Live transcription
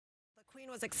Queen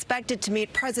was expected to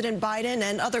meet President Biden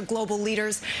and other global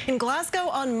leaders in Glasgow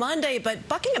on Monday, but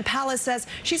Buckingham Palace says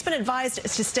she's been advised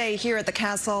to stay here at the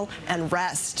castle and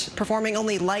rest, performing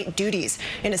only light duties.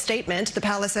 In a statement, the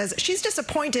palace says she's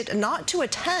disappointed not to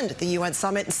attend the UN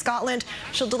summit in Scotland.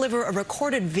 She'll deliver a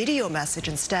recorded video message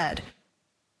instead.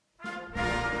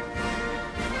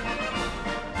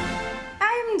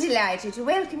 I'm delighted to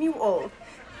welcome you all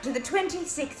to the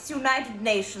 26th United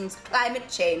Nations Climate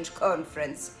Change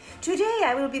Conference. Today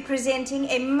I will be presenting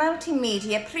a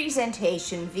multimedia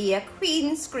presentation via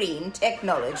Queen Screen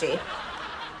technology.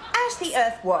 As the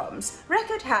Earth warms,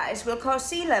 record highs will cause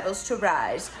sea levels to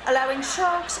rise, allowing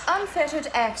sharks unfettered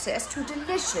access to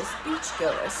delicious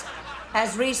beachgoers.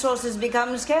 As resources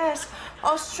become scarce,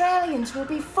 Australians will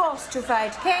be forced to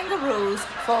fight kangaroos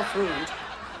for food.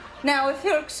 Now, if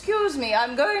you'll excuse me,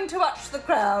 I'm going to watch The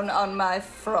Crown on my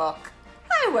frock.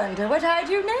 I wonder what I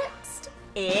do next.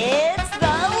 It's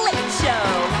the